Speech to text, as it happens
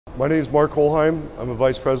My name is Mark Kohlheim. I'm a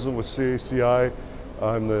Vice President with CACI.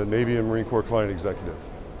 I'm the Navy and Marine Corps Client Executive.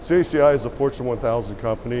 CACI is a Fortune 1000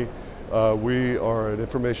 company. We are an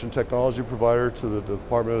information technology provider to the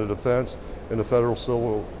Department of Defense and the federal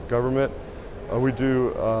civil government. We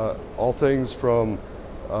do all things from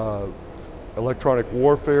electronic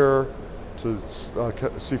warfare to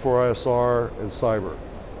C4ISR and cyber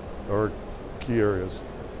are key areas.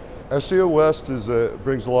 FCO West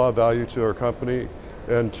brings a lot of value to our company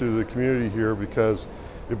and to the community here because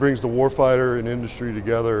it brings the warfighter and industry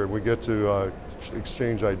together, and we get to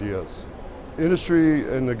exchange ideas. Industry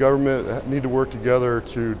and the government need to work together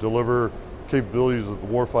to deliver capabilities that the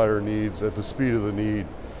warfighter needs at the speed of the need.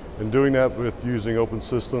 And doing that with using open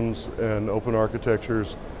systems and open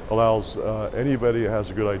architectures allows anybody that has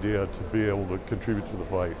a good idea to be able to contribute to the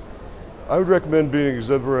fight. I would recommend being an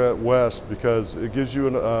exhibitor at West because it gives you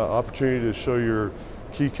an opportunity to show your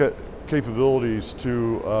key capabilities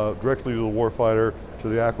directly to the warfighter, to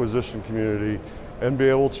the acquisition community, and be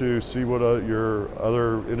able to see what your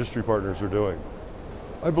other industry partners are doing.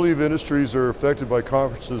 I believe industries are affected by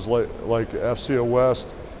conferences like FCO West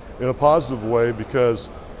in a positive way because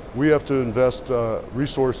we have to invest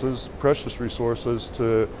resources, precious resources,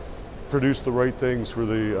 to produce the right things for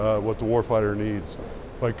what the warfighter needs.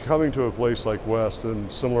 By coming to a place like West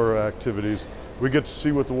and similar activities, we get to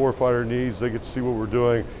see what the warfighter needs, they get to see what we're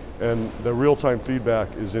doing, and the real-time feedback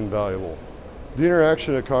is invaluable. The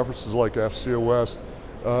interaction at conferences like FCO West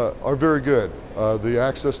are very good. The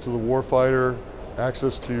access to the warfighter,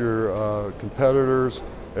 access to your competitors,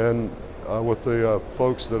 and with the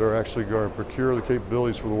folks that are actually going to procure the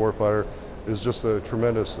capabilities for the warfighter is just a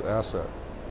tremendous asset.